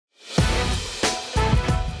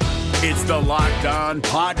It's the Locked On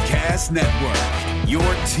Podcast Network, your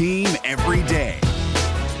team every day.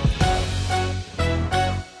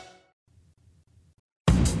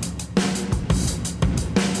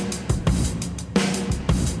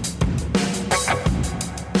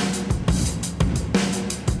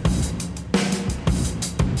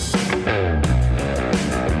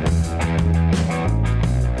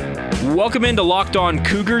 Welcome into Locked On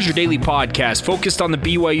Cougars, your daily podcast focused on the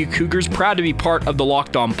BYU Cougars. Proud to be part of the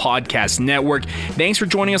Locked On Podcast Network. Thanks for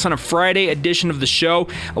joining us on a Friday edition of the show.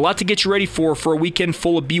 A lot to get you ready for a weekend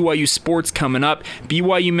full of BYU sports coming up.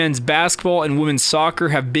 BYU men's basketball and women's soccer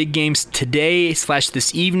have big games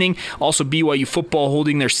today/this evening. Also, BYU football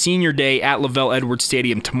holding their senior day at Lavelle Edwards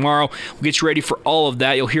Stadium tomorrow. We'll get you ready for all of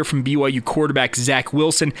that. You'll hear from BYU quarterback Zach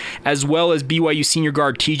Wilson, as well as BYU senior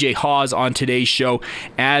guard TJ Haws on today's show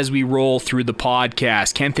as we roll through the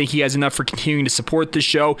podcast. Can't thank you guys enough for continuing to support the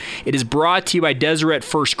show. It is brought to you by Deseret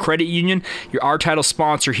First Credit Union, our title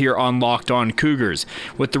sponsor here on Locked On Cougars.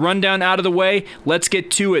 With the rundown out of the way, let's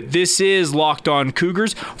get to it. This is Locked On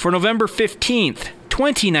Cougars for November 15th,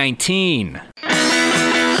 2019.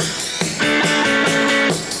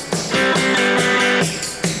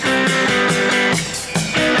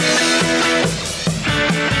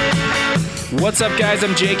 What's up, guys?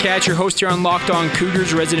 I'm Jay Katz, your host here on Locked On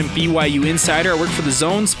Cougars, resident BYU insider. I work for the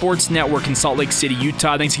Zone Sports Network in Salt Lake City,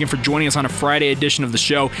 Utah. Thanks again for joining us on a Friday edition of the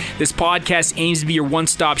show. This podcast aims to be your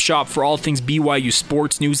one-stop shop for all things BYU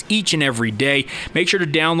sports news each and every day. Make sure to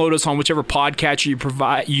download us on whichever podcast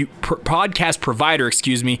provider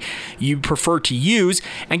you prefer to use,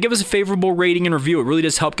 and give us a favorable rating and review. It really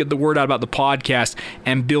does help get the word out about the podcast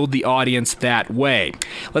and build the audience that way.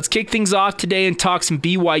 Let's kick things off today and talk some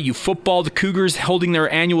BYU football. The Cougars holding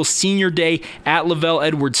their annual senior day at Lavelle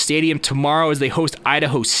Edwards Stadium tomorrow as they host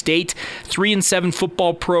Idaho State. 3-7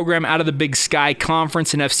 football program out of the Big Sky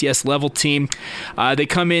Conference, an FCS level team. They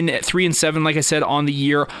come in at 3-7, like I said, on the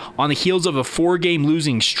year, on the heels of a 4-game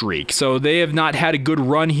losing streak. So they have not had a good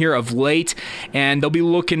run here of late, and they'll be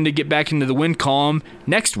looking to get back into the win column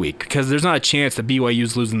next week, because there's not a chance that BYU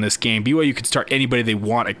is losing this game. BYU could start anybody they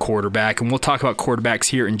want at quarterback, and we'll talk about quarterbacks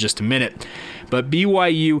here in just a minute. But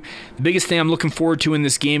BYU, the biggest thing I'm looking forward to in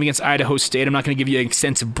this game against Idaho State, I'm not going to give you an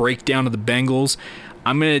extensive breakdown of the Bengals.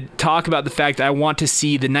 I'm going to talk about the fact that I want to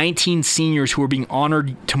see the 19 seniors who are being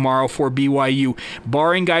honored tomorrow for BYU,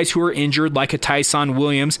 barring guys who are injured, like a Tyson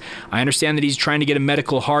Williams. I understand that he's trying to get a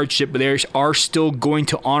medical hardship, but they are still going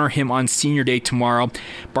to honor him on senior day tomorrow.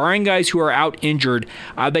 Barring guys who are out injured,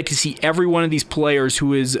 I'd like to see every one of these players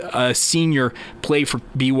who is a senior play for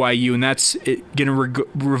BYU, and that's going to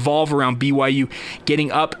revolve around BYU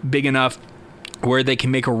getting up big enough where they can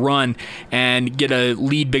make a run and get a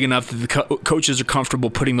lead big enough that the coaches are comfortable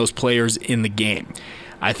putting those players in the game.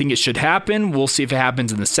 I think it should happen. We'll see if it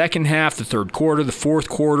happens in the second half, the third quarter, the fourth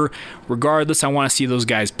quarter. Regardless, I want to see those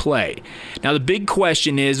guys play. Now, the big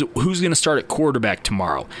question is, who's going to start at quarterback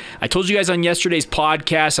tomorrow? I told you guys on yesterday's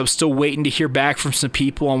podcast I was still waiting to hear back from some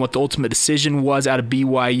people on what the ultimate decision was out of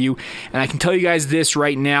BYU. And I can tell you guys this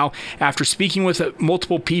right now. After speaking with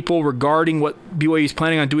multiple people regarding what BYU is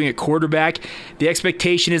planning on doing at quarterback, the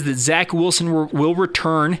expectation is that Zach Wilson will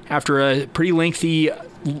return after a pretty lengthy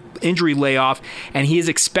injury layoff, and he is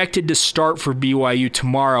expected to start for BYU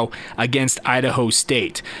tomorrow against Idaho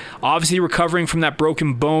State. Obviously recovering from that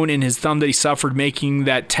broken bone in his thumb that he suffered making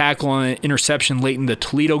that tackle on an interception late in the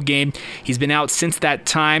Toledo game. He's been out since that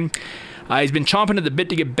time. He's been chomping at the bit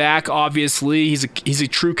to get back, obviously. He's a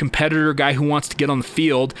true competitor, guy who wants to get on the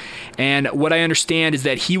field. And what I understand is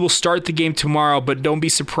that he will start the game tomorrow, but don't be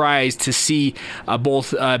surprised to see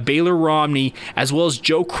both Baylor Romney as well as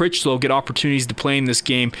Joe Critchlow get opportunities to play in this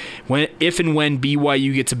game if and when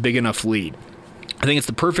BYU gets a big enough lead. I think it's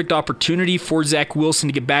the perfect opportunity for Zach Wilson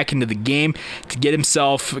to get back into the game, to get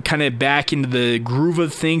himself kind of back into the groove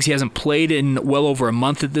of things. He hasn't played in well over a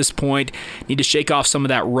month at this point. Need to shake off some of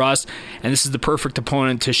that rust, and this is the perfect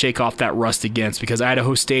opponent to shake off that rust against, because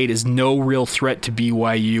Idaho State is no real threat to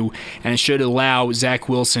BYU, and it should allow Zach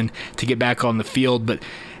Wilson to get back on the field. But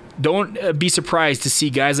don't be surprised to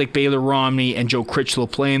see guys like Baylor Romney and Joe Critchlow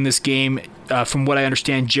play in this game. From what I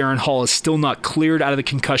understand, Jaron Hall is still not cleared out of the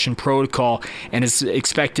concussion protocol and is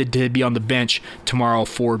expected to be on the bench tomorrow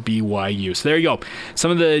for BYU. So there you go.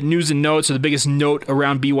 Some of the news and notes, or the biggest note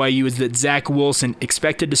around BYU, is that Zach Wilson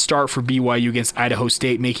expected to start for BYU against Idaho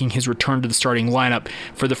State, making his return to the starting lineup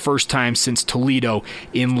for the first time since Toledo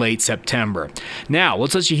in late September. Now,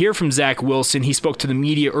 let's let you hear from Zach Wilson. He spoke to the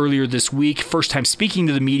media earlier this week, first time speaking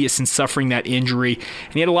to the media since suffering that injury,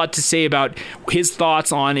 and he had a lot to say about his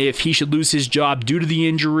thoughts on if he should lose his his job due to the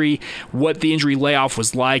injury, what the injury layoff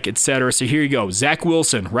was like, etc. So here you go, Zach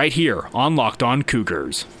Wilson right here on Locked On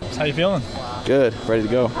Cougars. How you feeling? Good, ready to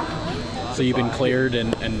go. So you've been cleared,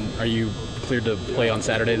 and are you cleared to play on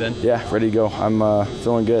Saturday then? Yeah, ready to go. I'm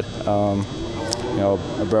feeling good.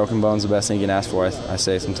 A broken bone's the best thing you can ask for, I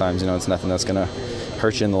say sometimes. It's nothing that's going to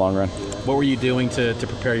hurt you in the long run. What were you doing to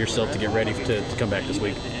prepare yourself to get ready to come back this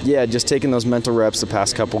week? Yeah, just taking those mental reps the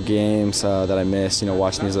past couple games that I missed,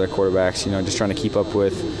 watching these other quarterbacks, just trying to keep up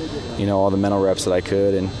with, all the mental reps that I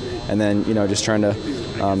could, and then, just trying to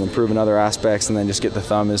improve in other aspects, and then just get the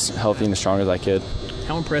thumb as healthy and as strong as I could.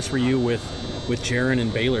 How impressed were you with Jaron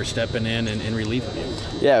and Baylor stepping in and relief of you?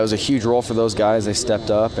 Yeah, it was a huge role for those guys. They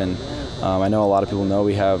stepped up, and I know a lot of people know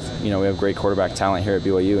we have great quarterback talent here at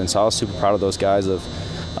BYU, and so I was super proud of those guys of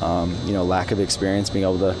lack of experience, being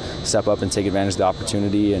able to step up and take advantage of the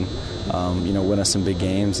opportunity and win us some big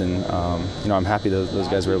games, and I'm happy that those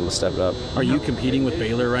guys were able to step it up. Are you competing with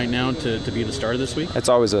Baylor right now to be the starter this week? It's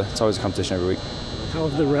always a competition every week. How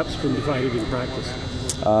have the reps been divided in practice?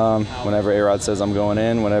 Whenever A-Rod says I'm going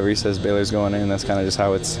in, whenever he says Baylor's going in, that's kind of just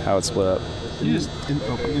how it's split up. In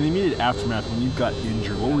the immediate aftermath, when you got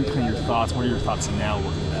injured, what were kind of your thoughts? What are your thoughts now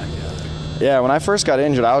looking back at it? Yeah, when I first got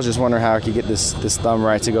injured, I was just wondering how I could get this thumb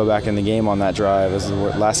right to go back in the game on that drive. The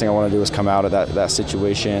last thing I want to do was come out of that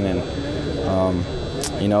situation, and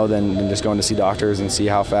then just going to see doctors and see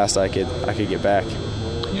how fast I could get back.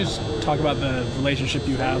 Can you just talk about the relationship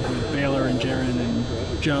you have with Baylor and Jaron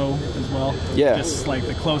and Joe as well? Yeah. Just like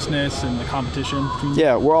the closeness and the competition.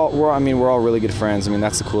 Yeah, we're all really good friends.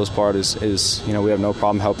 That's the coolest part is we have no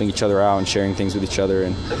problem helping each other out and sharing things with each other,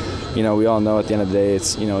 and we all know at the end of the day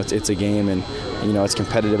it's it's a game, and it's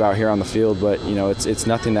competitive out here on the field, but it's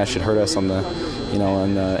nothing that should hurt us on the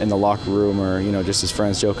in the locker room, or just as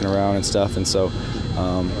friends joking around and stuff. And so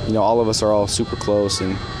all of us are all super close,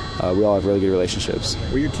 and we all have really good relationships.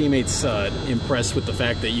 Were your teammates impressed with the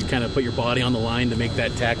fact that you kind of put your body on the line to make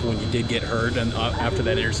that tackle when you did get hurt and after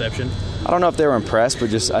that interception? I don't know if they were impressed,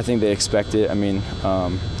 but just I think they expect it.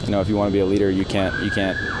 If you want to be a leader, you can't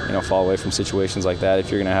fall away from situations like that.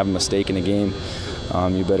 If you're going to have a mistake in a game,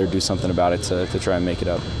 you better do something about it to try and make it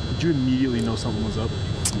up. Did you immediately know something was up?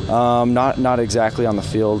 Not exactly on the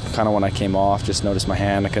field. Kind of when I came off, just noticed my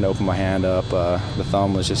hand. I couldn't open my hand up. The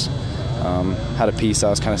thumb was just had a piece that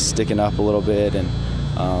was kind of sticking up a little bit, and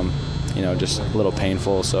just a little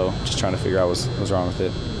painful. So just trying to figure out what was wrong with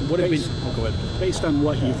it. Go ahead. Based on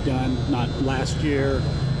what you've done, not last year,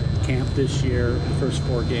 camp this year, the first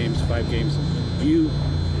 5 games,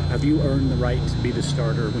 have you earned the right to be the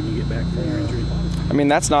starter when you get back from your injury?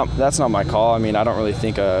 That's not my call. I don't really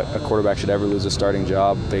think a quarterback should ever lose a starting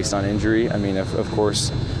job based on injury. Of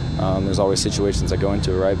course, there's always situations that go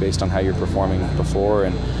into it, right, based on how you're performing before,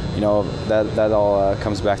 and that all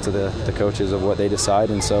comes back to the coaches of what they decide.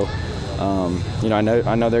 And so, I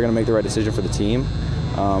know they're going to make the right decision for the team.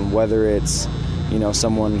 Whether it's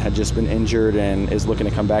someone had just been injured and is looking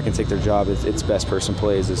to come back and take their job, it's best person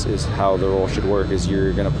plays is how the role should work. Is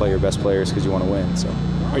you're going to play your best players because you want to win. So.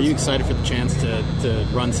 Are you excited for the chance to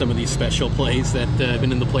run some of these special plays that have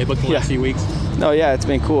been in the playbook the last few weeks? No, yeah, it's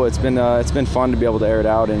been cool. It's been fun to be able to air it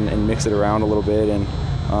out and mix it around a little bit, and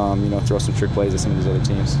throw some trick plays at some of these other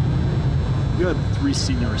teams. You had 3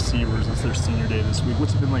 senior receivers. It's their senior day this week.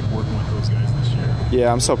 What's it been like working with those guys this year?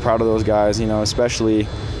 Yeah, I'm so proud of those guys. Especially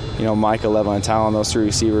Micah, Leva, and Talon. Those 3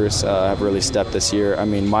 receivers have really stepped this year.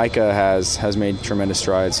 Micah has made tremendous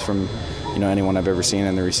strides from anyone I've ever seen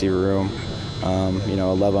in the receiver room.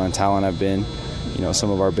 Leva and Talon have been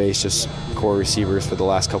some of our base just core receivers for the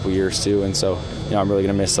last couple years too, and so I'm really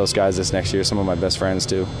going to miss those guys this next year. Some of my best friends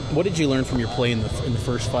too. What did you learn from your play in the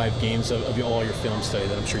first 5 games of all your film study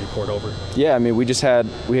that I'm sure you poured over? Yeah,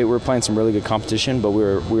 we were playing some really good competition, but we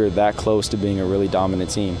were that close to being a really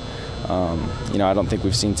dominant team. I don't think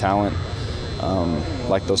we've seen talent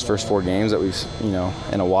like those first 4 games that we've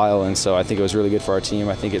in a while, and so I think it was really good for our team.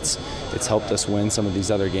 I think it's helped us win some of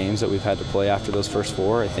these other games that we've had to play after those first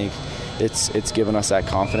 4. I think it's given us that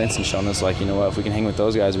confidence and shown us if we can hang with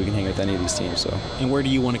those guys, we can hang with any of these teams. So. And where do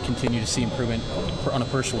you want to continue to see improvement on a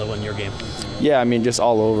personal level in your game? Yeah, just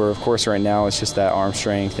all over. Of course, right now it's just that arm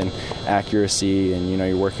strength and accuracy, and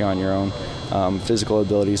you're working on your own physical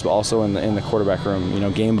abilities, but also in the quarterback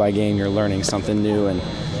room. Game by game, you're learning something new, and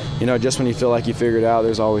just when you feel like you figured it out,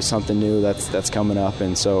 there's always something new that's coming up.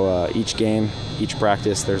 And so each game, each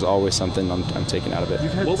practice, there's always something I'm taking out of it.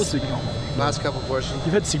 Last couple questions.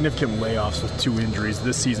 You've had significant layoffs with 2 injuries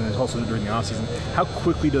this season and also during the offseason. How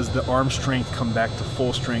quickly does the arm strength come back to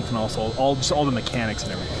full strength, and also all the mechanics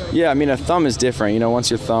and everything? Yeah, a thumb is different. Once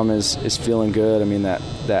your thumb is feeling good,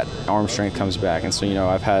 that arm strength comes back. And so,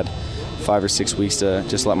 I've had 5 or 6 weeks to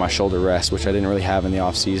just let my shoulder rest, which I didn't really have in the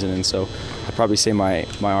off season. And so I'd probably say my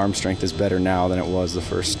arm strength is better now than it was the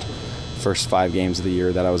first 5 games of the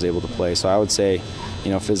year that I was able to play. So I would say,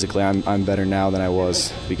 physically I'm better now than I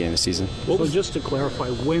was at the beginning of the season. So just to clarify,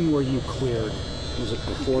 when were you cleared? Was it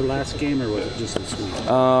before last game, or was it just this week?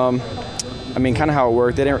 Kind of how it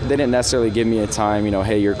worked. They didn't necessarily give me a time,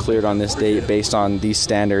 hey, you're cleared on this date based on these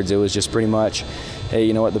standards. It was just pretty much, hey,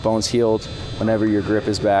 you know what, the bone's healed. Whenever your grip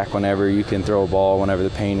is back, whenever you can throw a ball, whenever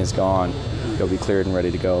the pain is gone, you'll be cleared and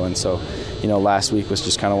ready to go. And so, last week was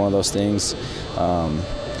just kind of one of those things.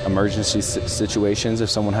 Emergency situations, if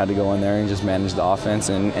someone had to go in there and just manage the offense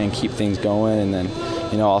and keep things going, and then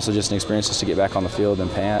also just an experience just to get back on the field and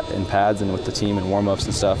pads and with the team and warm-ups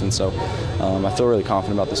and stuff. And so I feel really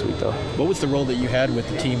confident about this week, though. What was the role that you had with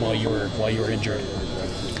the team while you were injured?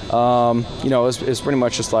 It was pretty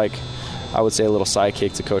much just like, I would say, a little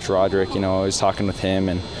sidekick to Coach Roderick. I was talking with him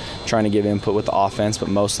and trying to give input with the offense, but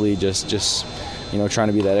mostly just trying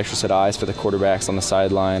to be that extra set of eyes for the quarterbacks on the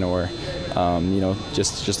sideline, or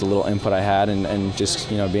just a little input I had, and just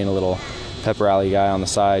being a little pep rally guy on the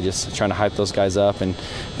side, just trying to hype those guys up and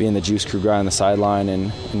being the juice crew guy on the sideline,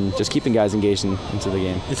 and just keeping guys engaged into the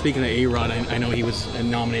game. And speaking of A-Rod, I know he was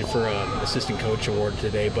nominated for an assistant coach award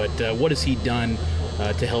today, but what has he done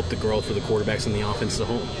to help the growth of the quarterbacks in the offense as a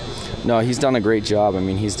whole? No, he's done a great job.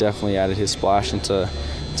 He's definitely added his splash into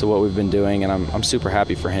what we've been doing, and I'm super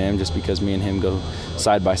happy for him, just because me and him go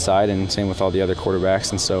side by side, and same with all the other quarterbacks.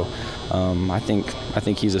 And so I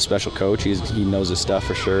think he's a special coach. He knows his stuff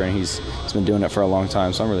for sure, and he's been doing it for a long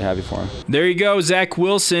time, so I'm really happy for him. There you go, Zach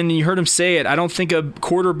Wilson. You heard him say it. I don't think a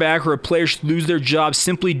quarterback or a player should lose their job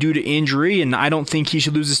simply due to injury, and I don't think he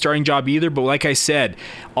should lose his starting job either. But like I said,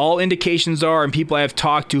 all indications are, and people I have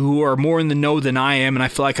talked to who are more in the know than I am, and I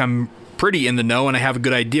feel like I'm pretty in the know and I have a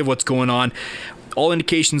good idea of what's going on, all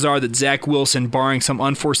indications are that Zach Wilson, barring some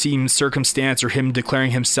unforeseen circumstance or him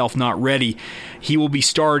declaring himself not ready, he will be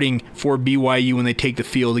starting for BYU when they take the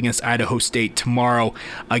field against Idaho State tomorrow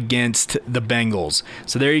against the Bengals.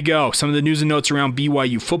 So there you go. Some of the news and notes around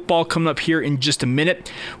BYU football coming up here in just a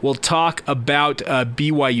minute. We'll talk about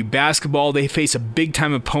BYU basketball. They face a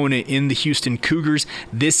big-time opponent in the Houston Cougars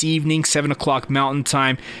this evening, 7 o'clock Mountain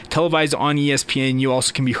Time, televised on ESPN. You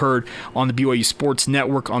also can be heard on the BYU Sports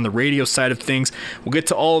Network on the radio side of things. We'll get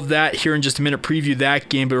to all of that here in just a minute, preview that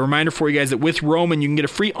game. But a reminder for you guys that with Roman, you can get a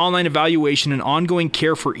free online evaluation and ongoing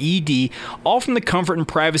care for ED, all from the comfort and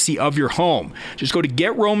privacy of your home. Just go to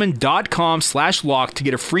GetRoman.com/lock to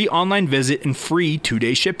get a free online visit and free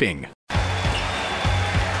 2-day shipping.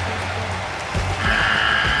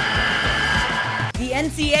 The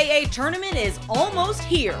NCAA tournament is almost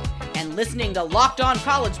here, and listening to Locked On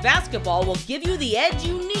College Basketball will give you the edge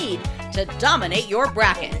you need to dominate your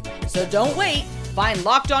bracket. So don't wait. Find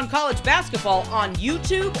Locked On College Basketball on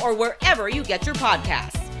YouTube or wherever you get your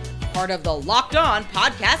podcasts. Part of the Locked On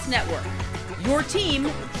Podcast Network. Your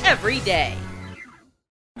team every day.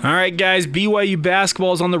 All right, guys, BYU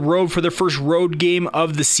basketball is on the road for their first road game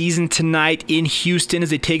of the season tonight in Houston as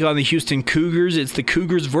they take on the Houston Cougars. It's the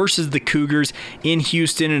Cougars versus the Cougars in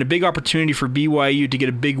Houston, and a big opportunity for BYU to get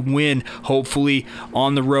a big win, hopefully,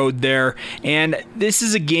 on the road there. And this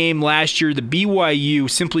is a game last year that BYU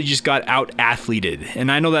simply just got out-athleted.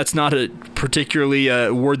 And I know that's not a particularly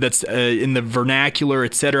a word that's in the vernacular,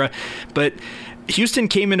 etc., but Houston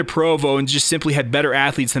came into Provo and just simply had better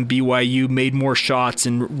athletes than BYU, made more shots,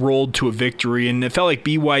 and rolled to a victory. And it felt like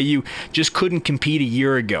BYU just couldn't compete a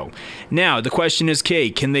year ago. Now, the question is,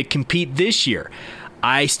 can they compete this year?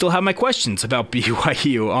 I still have my questions about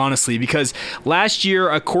BYU, honestly, because last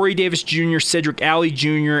year, Corey Davis Jr., Cedric Alley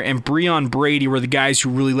Jr., and Breon Brady were the guys who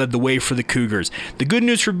really led the way for the Cougars. The good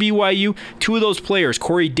news for BYU, two of those players,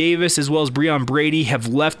 Corey Davis as well as Breon Brady, have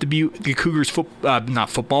left the Cougars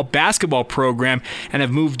basketball program and have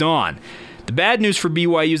moved on. The bad news for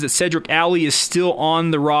BYU is that Cedric Alley is still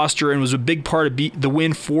on the roster and was a big part of the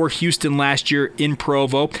win for Houston last year in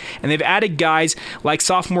Provo. And they've added guys like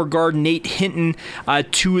sophomore guard Nate Hinton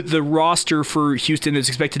to the roster for Houston that's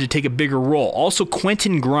expected to take a bigger role. Also,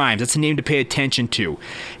 Quentin Grimes, that's a name to pay attention to.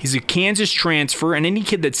 He's a Kansas transfer, and any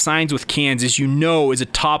kid that signs with Kansas, is a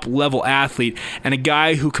top-level athlete and a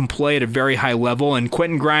guy who can play at a very high level. And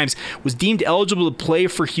Quentin Grimes was deemed eligible to play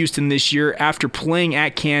for Houston this year after playing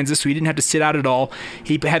at Kansas, so he didn't have to sit out at all.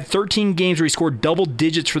 He had 13 games where he scored double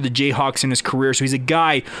digits for the Jayhawks in his career, so he's a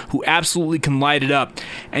guy who absolutely can light it up,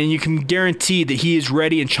 and you can guarantee that he is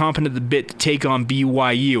ready and chomping at the bit to take on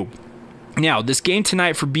BYU. Now, this game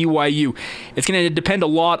tonight for BYU, it's going to depend a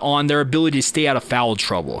lot on their ability to stay out of foul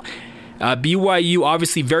trouble. BYU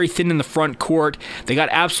obviously very thin in the front court. They got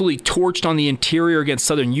absolutely torched on the interior against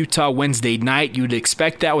Southern Utah Wednesday night. You would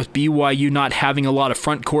expect that with BYU not having a lot of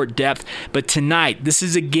front court depth. But tonight, this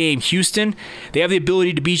is a game. Houston, they have the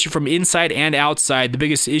ability to beat you from inside and outside. The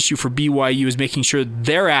biggest issue for BYU is making sure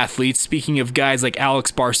their athletes, speaking of guys like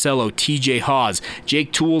Alex Barcelo, TJ Haws,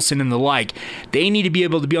 Jake Toolson, and the like, they need to be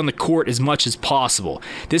able to be on the court as much as possible.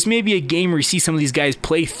 This may be a game where you see some of these guys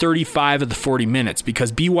play 35 of the 40 minutes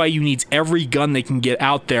because BYU needs every gun they can get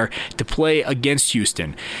out there to play against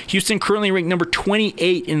Houston. Houston currently ranked number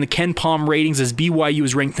 28 in the Ken Pom ratings as BYU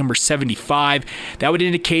is ranked number 75. That would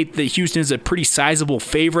indicate that Houston is a pretty sizable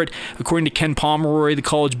favorite, according to Ken Pomeroy, the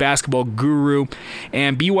college basketball guru,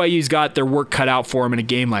 and BYU's got their work cut out for them in a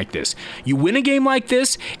game like this. You win a game like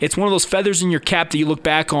this, it's one of those feathers in your cap that you look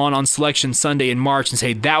back on Selection Sunday in March and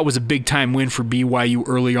say, that was a big-time win for BYU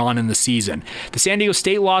early on in the season. The San Diego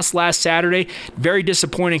State loss last Saturday, very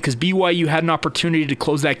disappointing because BYU had an opportunity to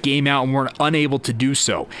close that game out and weren't unable to do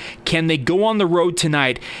so. Can they go on the road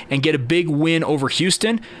tonight and get a big win over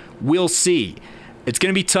Houston? We'll see. It's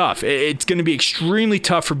going to be tough. It's going to be extremely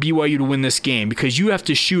tough for BYU to win this game because you have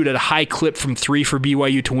to shoot at a high clip from three for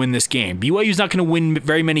BYU to win this game. BYU's not going to win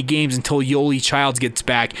very many games until Yoli Childs gets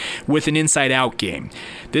back with an inside-out game.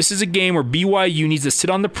 This is a game where BYU needs to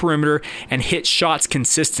sit on the perimeter and hit shots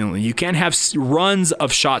consistently. You can't have runs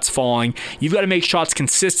of shots falling. You've got to make shots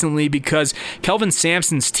consistently because Kelvin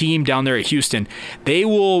Sampson's team down there at Houston, they've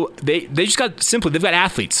got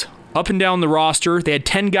athletes up and down the roster. They had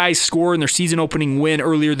 10 guys score in their season-opening win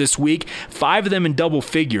earlier this week, 5 of them in double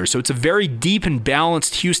figures. So it's a very deep and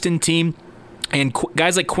balanced Houston team. And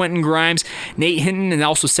guys like Quentin Grimes, Nate Hinton, and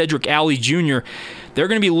also Cedric Alley Jr., they're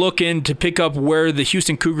going to be looking to pick up where the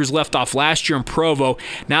Houston Cougars left off last year in Provo.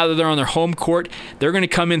 Now that they're on their home court, they're going to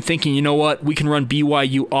come in thinking, you know what, we can run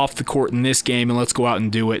BYU off the court in this game, and let's go out and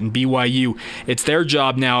do it. And BYU, it's their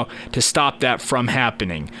job now to stop that from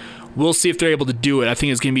happening. We'll see if they're able to do it. I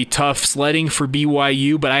think it's going to be tough sledding for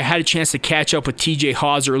BYU, but I had a chance to catch up with TJ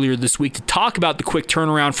Haws earlier this week to talk about the quick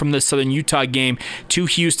turnaround from the Southern Utah game to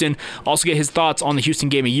Houston. Also get his thoughts on the Houston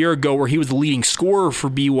game a year ago where he was the leading scorer for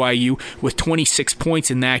BYU with 26 points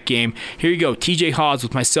in that game. Here you go, TJ Haws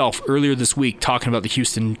with myself earlier this week talking about the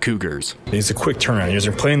Houston Cougars. It's a quick turnaround. You guys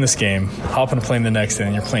are playing this game, hopping to playing the next day,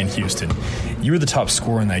 and you're playing Houston. You were the top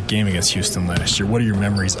scorer in that game against Houston last year. What are your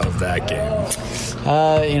memories of that game?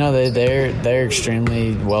 They're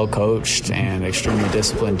extremely well coached and extremely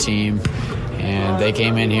disciplined team, and they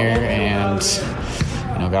came in here and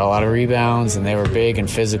got a lot of rebounds, and they were big and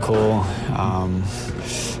physical.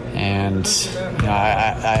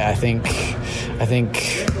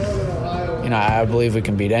 I believe we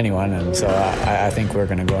can beat anyone, and so I think we're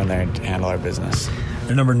going to go in there and handle our business.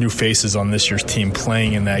 A number of new faces on this year's team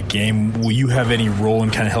playing in that game. Will you have any role in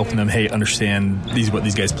kind of helping them, understand what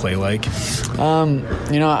these guys play like?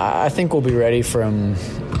 I think we'll be ready from,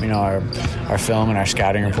 our film and our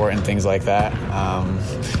scouting report and things like that.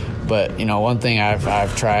 But one thing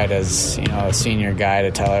I've tried as, a senior guy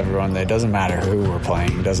to tell everyone that it doesn't matter who we're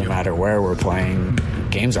playing, it doesn't matter where we're playing.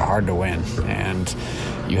 Games are hard to win, and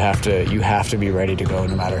you have to be ready to go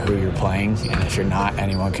no matter who you're playing, and if you're not,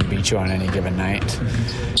 anyone can beat you on any given night.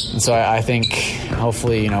 And so I think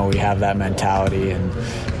hopefully we have that mentality, and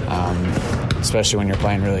especially when you're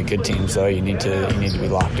playing really good teams, though, you need to be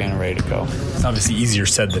locked in and ready to go. It's obviously easier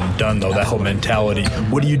said than done, though, that whole mentality.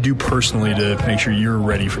 What do you do personally to make sure you're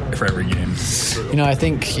ready for every game? I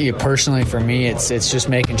think personally for me, it's just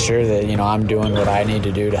making sure that I'm doing what I need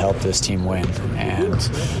to do to help this team win, and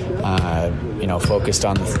focused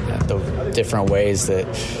on the different ways that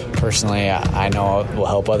personally I know will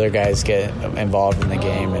help other guys get involved in the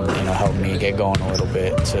game, and help me get going a little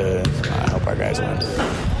bit to help our guys win.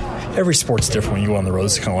 Every sport's different when you go on the road.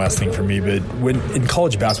 This is kind of the last thing for me. But when in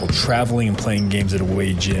college basketball, traveling and playing games at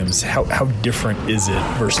away gyms, how different is it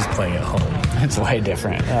versus playing at home? It's way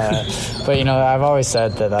different. But I've always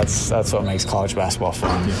said that's what makes college basketball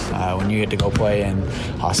fun. When you get to go play in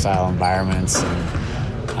hostile environments, and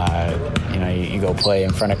you go play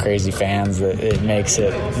in front of crazy fans, it makes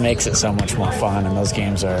it so much more fun. And those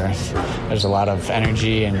games there's a lot of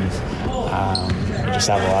energy, and you just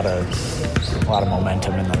have a lot of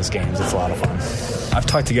momentum in those games. It's a lot of fun. I've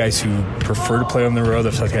talked to guys who prefer to play on the road.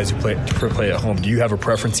 I've talked to guys who prefer to play at home. Do you have a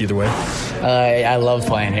preference either way? I love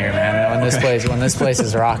playing here, man. When this place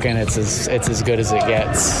is rocking, it's as good as it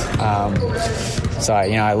gets. So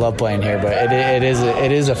I love playing here, but it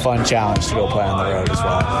is a fun challenge to go play on the road as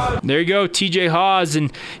well. There you go, TJ Haws,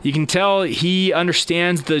 and you can tell he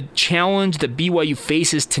understands the challenge that BYU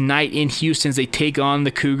faces tonight in Houston as they take on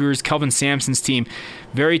the Cougars. Kelvin Sampson's team,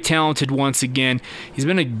 very talented once again. He's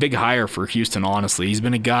been a big hire for Houston, honestly. He's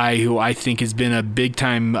been a guy who I think has been a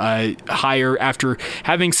big-time hire after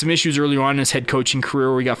having some issues earlier on in his head coaching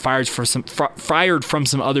career where he got fired from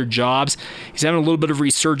some other jobs. He's having a little bit of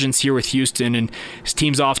resurgence here with Houston, and his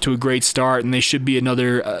team's off to a great start, and they should be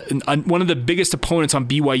another one of the biggest opponents on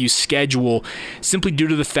BYU's schedule, simply due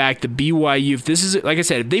to the fact that BYU, if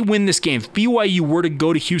they win this game, if BYU were to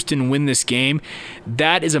go to Houston and win this game,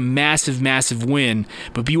 that is a massive, massive win.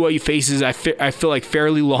 But BYU faces, I feel like,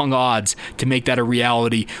 fairly long odds to make that a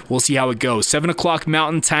reality. We'll see how it goes. 7 o'clock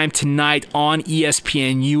Mountain Time tonight on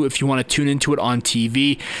ESPNU if you want to tune into it on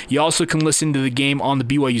TV. You also can listen to the game on the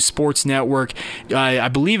BYU Sports Network. I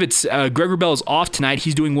believe it's Greg Wrubell is off tonight.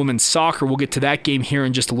 He's doing women's soccer. We'll get to that game here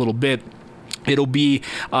in just a little bit. It'll be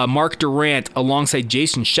Mark Durant alongside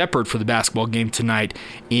Jason Shepard for the basketball game tonight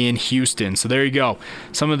in Houston. So there you go.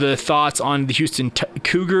 Some of the thoughts on the Houston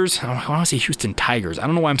Cougars. I want to say Houston Tigers. I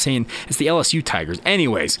don't know why I'm saying it's the LSU Tigers.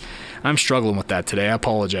 Anyways, I'm struggling with that today. I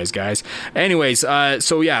apologize, guys. Anyways,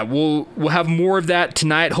 so yeah, we'll have more of that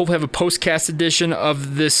tonight. Hopefully have a postcast edition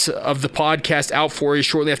of the podcast out for you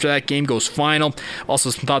shortly after that game goes final.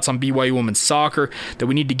 Also some thoughts on BYU women's soccer that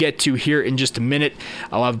we need to get to here in just a minute.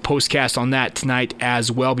 I'll have a postcast on that tonight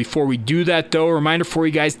as well. Before we do that, though, a reminder for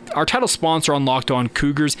you guys, our title sponsor on Locked On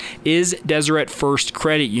Cougars is Deseret First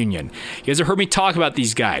Credit Union. You guys have heard me talk about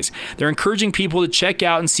these guys. They're encouraging people to check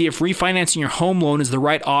out and see if refinancing your home loan is the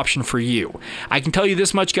right option for you. I can tell you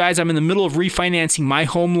this much, guys, I'm in the middle of refinancing my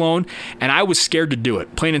home loan, and I was scared to do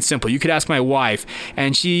it, plain and simple. You could ask my wife,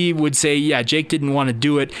 and she would say, yeah, Jake didn't want to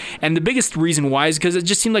do it. And the biggest reason why is because it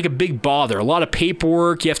just seemed like a big bother. A lot of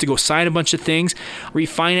paperwork, you have to go sign a bunch of things.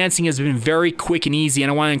 Refinancing has been very quick and easy,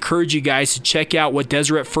 and I want to encourage you guys to check out what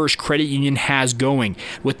Deseret First Credit Union has going.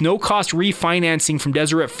 With no-cost refinancing from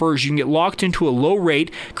Deseret First, you can get locked into a low rate,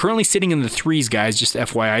 currently sitting in the 3s, guys, just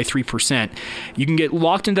FYI, 3%. You can get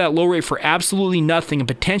locked into that low rate for absolutely nothing and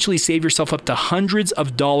potentially save yourself up to hundreds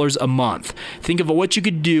of dollars a month. Think of what you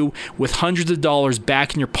could do with hundreds of dollars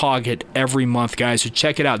back in your pocket every month, guys, so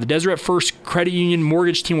check it out. The Deseret First Credit Union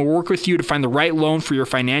mortgage team will work with you to find the right loan for your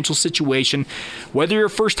financial situation. Whether you're a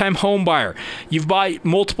first-time home buyer, you've bought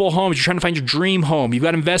multiple homes, you're trying to find your dream home, you've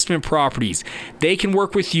got investment properties, they can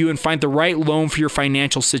work with you and find the right loan for your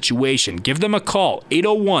financial situation. Give them a call,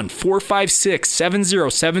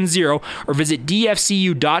 801-456-7070, or visit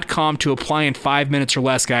dfcu.com to apply in 5 minutes or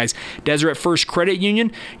less, guys. Deseret First Credit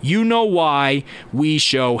Union, you know why, we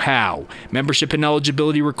show how. Membership and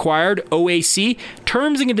eligibility required, OAC,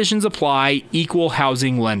 terms and conditions apply, equal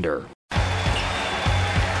housing lender.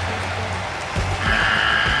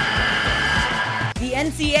 The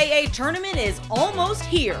NCAA tournament is almost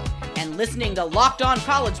here, and listening to Locked On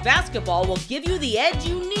College Basketball will give you the edge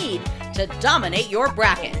you need to dominate your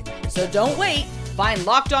bracket. So don't wait. Find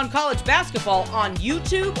Locked On College Basketball on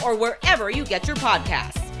YouTube or wherever you get your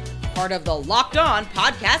podcasts. Part of the Locked On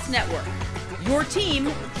Podcast Network. Your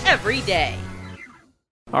team every day.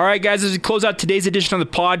 All right, guys, as we close out today's edition of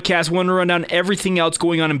the podcast, I want to run down everything else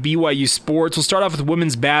going on in BYU sports. We'll start off with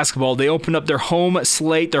women's basketball. They opened up their home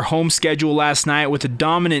slate, their home schedule last night with a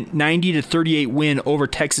dominant 90-38 win over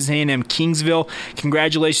Texas A&M Kingsville.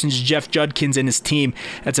 Congratulations to Jeff Judkins and his team.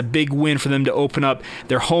 That's a big win for them to open up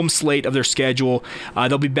their home slate of their schedule.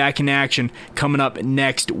 They'll be back in action coming up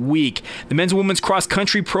next week. The men's and women's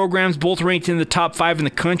cross-country programs, both ranked in the top 5 in the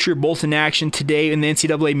country, are both in action today in the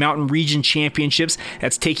NCAA Mountain Region Championships.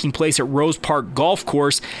 That's taking place at Rose Park Golf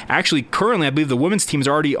Course. Actually, currently, I believe the women's team is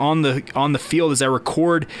already on the field as I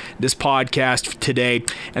record this podcast today,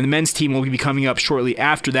 and the men's team will be coming up shortly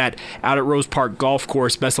after that out at Rose Park Golf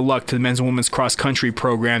Course. Best of luck to the men's and women's cross-country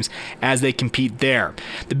programs as they compete there.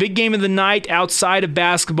 The big game of the night outside of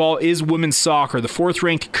basketball is women's soccer. The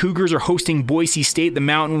 4th-ranked Cougars are hosting Boise State, the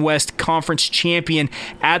Mountain West Conference champion,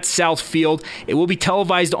 at Southfield. It will be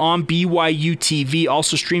televised on BYU TV,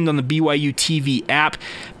 also streamed on the BYU TV app.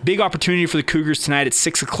 Big opportunity for the Cougars tonight at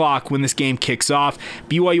 6 o'clock when this game kicks off.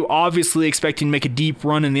 BYU obviously expecting to make a deep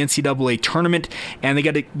run in the NCAA tournament, and they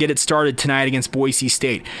got to get it started tonight against Boise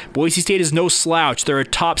State. Boise State is no slouch. They're a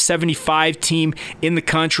top 75 team in the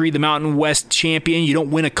country, the Mountain West champion. You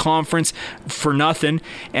don't win a conference for nothing,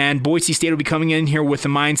 and Boise State will be coming in here with the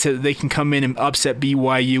mindset that they can come in and upset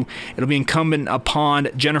BYU. It'll be incumbent upon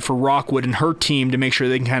Jennifer Rockwood and her team to make sure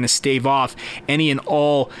they can kind of stave off any and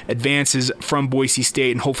all advances from Boise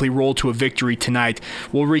State and hopefully roll to a victory tonight.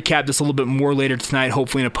 We'll recap this a little bit more later tonight,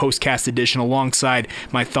 hopefully in a postcast edition alongside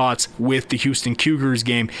my thoughts with the Houston Cougars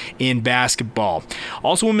game in basketball.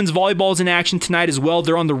 Also, women's volleyball is in action tonight as well.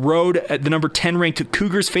 They're on the road at the number 10 ranked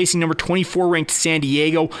Cougars facing number 24 ranked San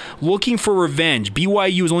Diego, looking for revenge.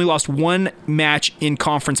 BYU has only lost one match in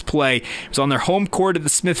conference play. It was on their home court at the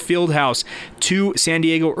Smith Fieldhouse to San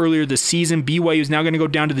Diego earlier this season. BYU is now going to go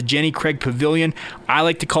down to the Jenny Craig Pavilion. I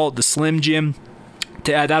like to call it the Slim Jim.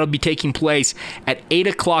 That'll be taking place at 8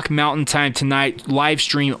 o'clock Mountain Time tonight, live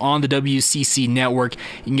stream on the WCC network.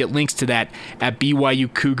 You can get links to that at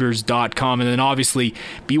BYUCougars.com. And then obviously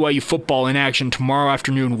BYU football in action tomorrow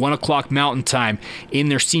afternoon, 1 o'clock Mountain Time in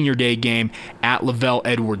their senior day game at Lavelle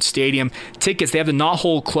Edwards Stadium. Tickets, they have the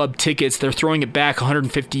Knothole Club tickets. They're throwing it back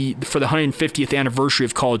 $150 for the 150th anniversary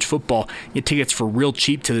of college football. Get tickets for real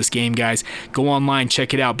cheap to this game, guys. Go online,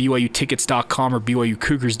 check it out. BYUtickets.com or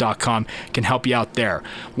BYUCougars.com can help you out there.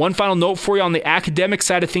 One final note for you on the academic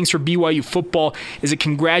side of things for BYU football is a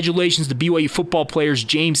congratulations to BYU football players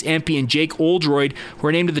James Empey and Jake Oldroyd, who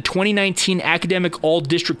are named to the 2019 Academic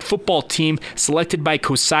All-District Football Team selected by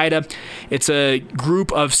COSIDA. It's a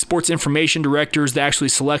group of sports information directors that actually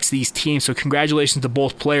selects these teams, so congratulations to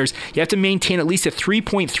both players. You have to maintain at least a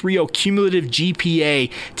 3.30 cumulative GPA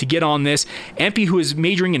to get on this. Empey, who is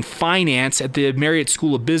majoring in finance at the Marriott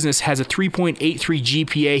School of Business, has a 3.83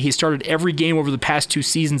 GPA. He started every game over the past 2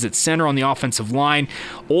 seasons at center on the offensive line.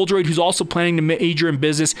 Oldroyd, who's also planning to major in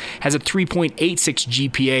business, has a 3.86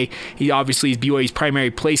 GPA. He obviously is BYU's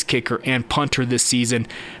primary place kicker and punter this season.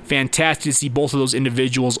 Fantastic to see both of those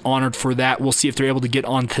individuals honored for that. We'll see if they're able to get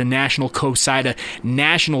on to the National COSIDA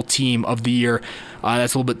National Team of the Year.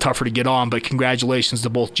 That's a little bit tougher to get on, but congratulations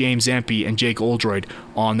to both James Empey and Jake Oldroyd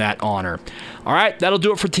on that honor. All right, that'll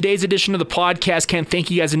do it for today's edition of the podcast. Can't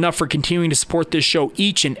thank you guys enough for continuing to support this show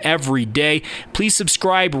each and every day. Please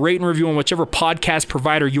subscribe, rate, and review on whichever podcast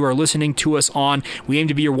provider you are listening to us on. We aim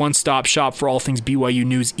to be your one-stop shop for all things BYU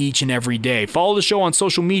news each and every day. Follow the show on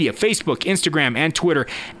social media, Facebook, Instagram, and Twitter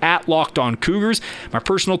at Locked On Cougars. My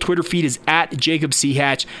personal Twitter feed is at Jacob C.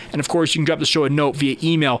 Hatch. And of course, you can drop the show a note via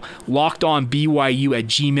email,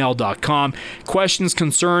 lockedonbyu@gmail.com. Questions,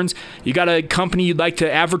 concerns, you got a company you'd like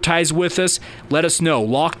to advertise with us, let us know,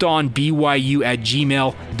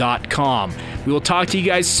 lockedonbyu@gmail.com. We will talk to you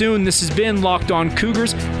guys soon. This has been Locked On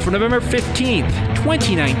Cougars for November 15th,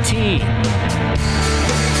 2019.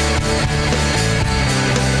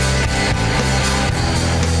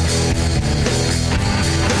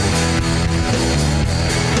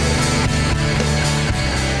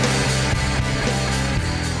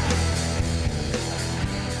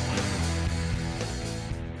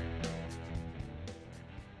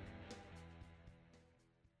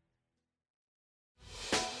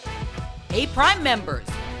 Hey, Prime members,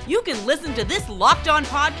 you can listen to this Locked On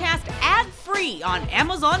podcast ad-free on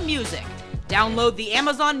Amazon Music. Download the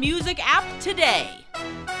Amazon Music app today.